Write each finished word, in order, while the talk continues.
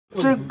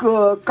这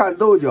个干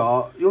豆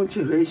角用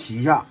清水洗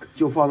一下，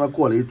就放到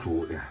锅里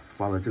煮，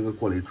放到这个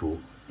锅里煮。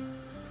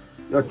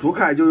要煮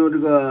开就用这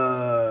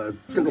个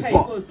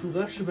泡，煮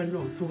个10分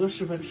钟，煮个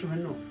10分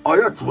钟。哦，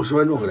要煮10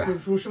分钟的。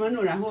煮10分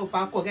钟，然后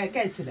把锅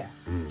盖起来，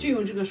就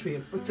用这个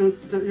水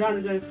让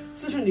这个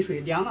滋生的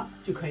水凉了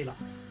就可以了。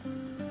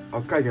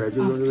哦，盖起来就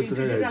用这个滋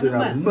生水，就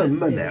让焖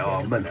的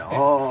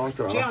哦，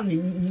这样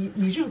你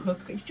任何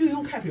就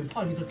用开水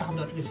泡你都达不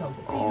到这个效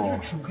果，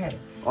必须是煮开的。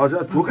哦，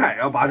这煮开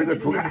要把这个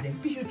煮开，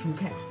必须煮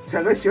开。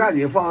先给洗干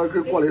净，放到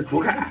这锅里煮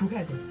开，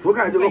煮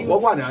开就跟火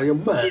锅那样就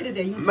焖，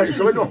焖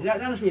10分钟，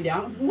让水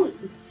凉焖。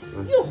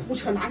又胡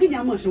扯，哪给你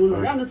家焖10分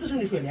钟？让它滋生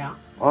的水凉。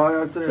哦，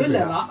要滋生水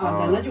冷了啊，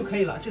冷了就可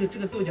以了。这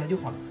个豆角就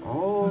好了。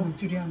哦，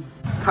就这样的。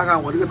看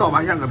看我这个盗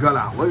版线可漂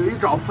亮，我有一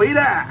招肥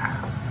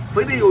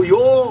的有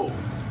油，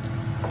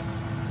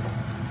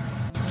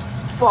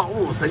放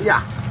入生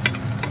姜。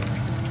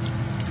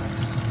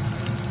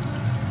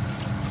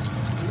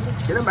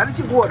现在买的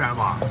进国产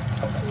嘛，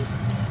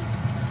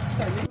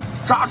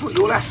炸出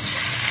油来，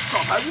烧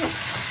排骨，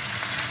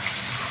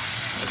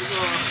这个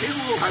黑猪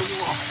肉排骨。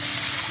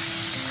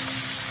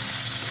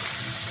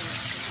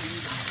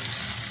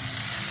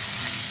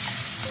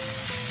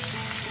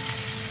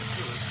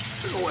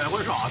这个我也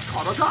会炒，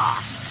炒到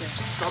炸，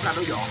烧干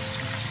豆角，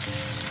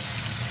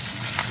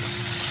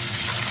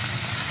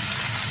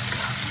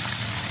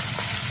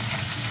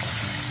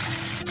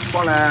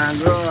放2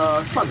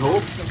个蒜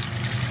头，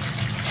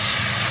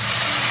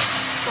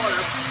倒点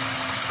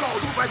高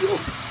度白酒，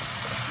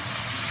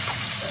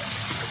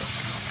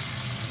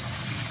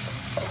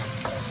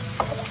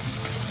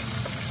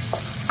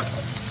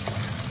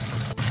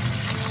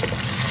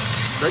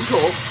生抽。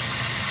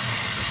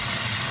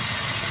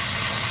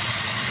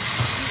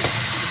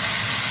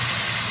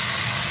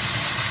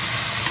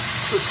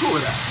是醋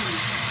的，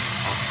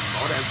好，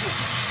倒点醋，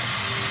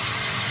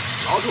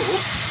老抽，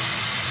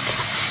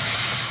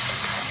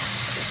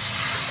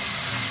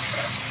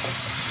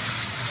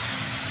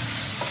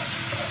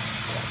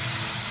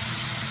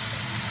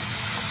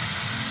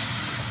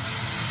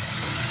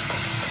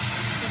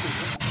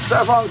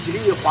再放几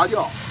粒花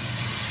椒，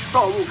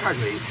倒入开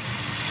水，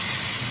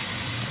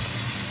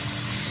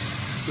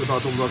就倒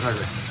这么多开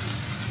水。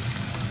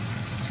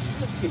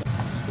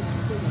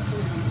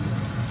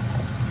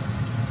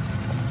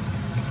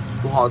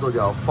煮好豆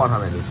角放上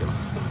面就行了。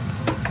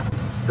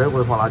这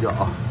回放辣椒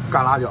啊，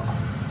干辣椒。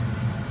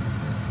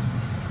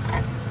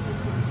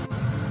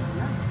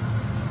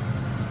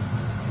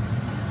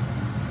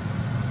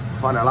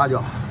放点辣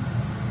椒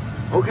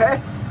 ，OK，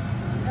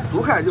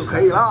 煮开就可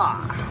以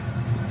了。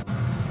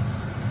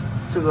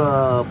这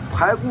个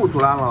排骨煮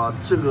烂了，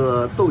这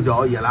个豆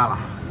角也烂了，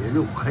也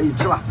就可以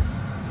吃了。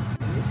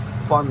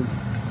放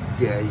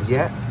点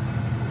盐，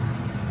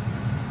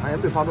也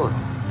没放多少。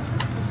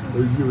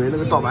因为那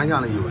个盗版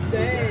酱里有一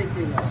点。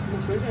对了，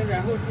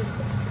然后是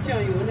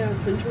酱油呢、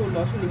生抽、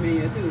老抽里面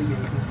也都有盐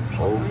分。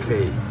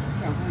OK。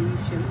然后你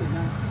咸味呢？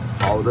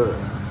好的。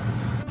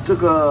这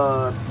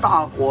个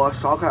大火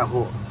烧开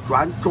后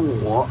转中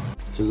火，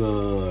这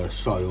个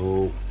烧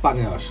有半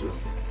个小时，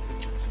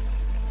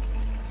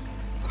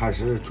开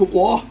始出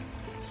锅。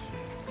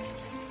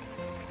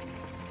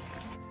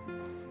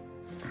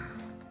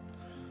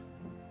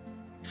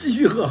继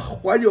续喝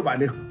怀旧版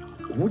的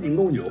古井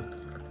贡酒。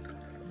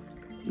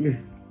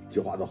计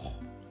划的好。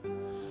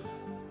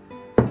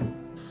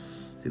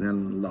今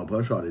天老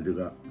婆烧的这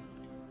个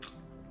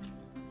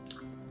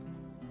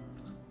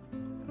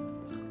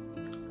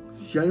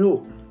鲜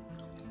肉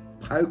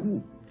排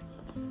骨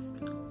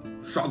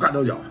烧干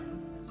豆角，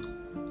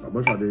老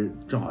婆烧的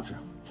真好吃。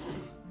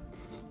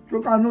这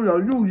干豆角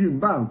6斤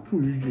半，醋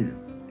1斤，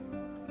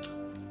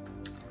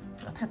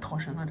这太讨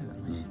生了，这个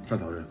东西。太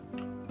讨生。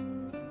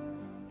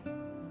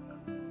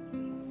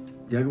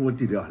也给我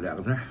递了2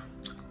个菜。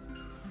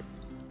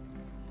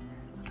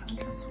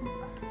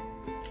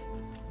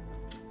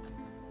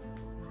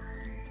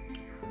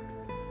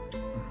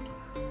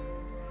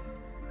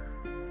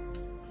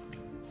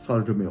烧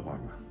的真没话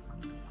说，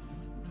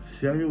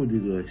鲜肉这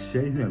个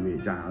鲜鲜味，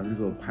加上这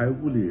个排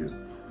骨的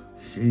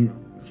新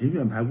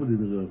鲜排骨的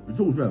这个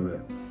肉鲜味，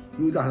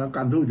又加上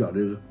干豆角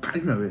的甘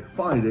鲜味，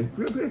放一堆，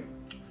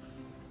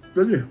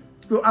绝对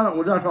就按照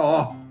我这样烧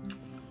啊，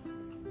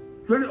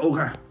绝对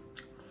OK。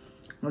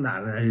我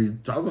奶奶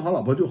找个好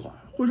老婆就好，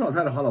会烧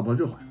菜的好老婆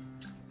就好。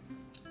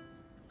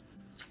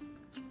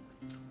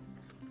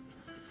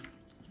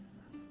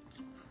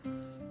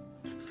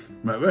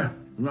美味，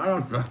拿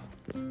上吃。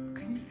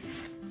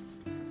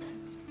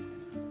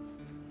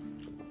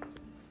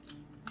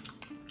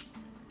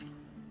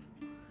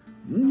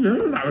你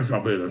这哪个小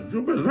杯子？这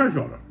杯子太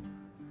小了，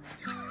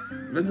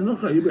人只能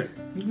喝1杯。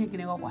明天给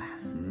你个碗。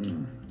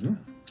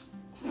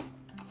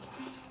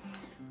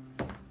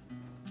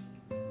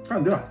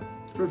看这，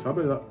这小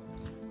杯子，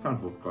看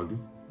口搞定。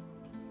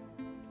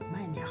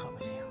慢一点喝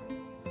不行。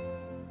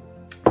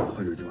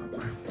喝酒今晚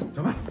快，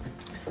走吧。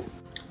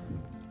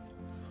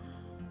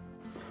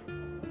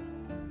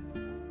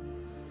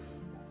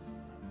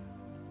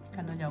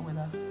干豆角味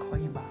道可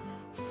以吧？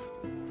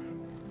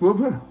不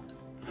配。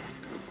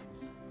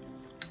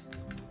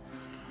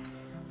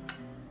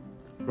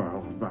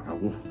大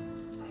锅，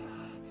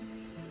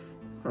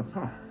看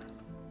烫，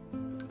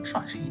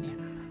少吃一点。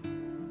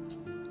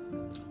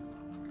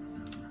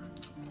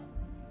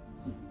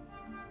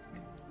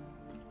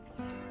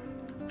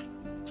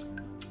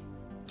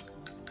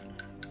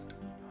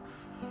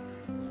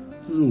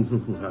自助式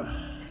蔬菜。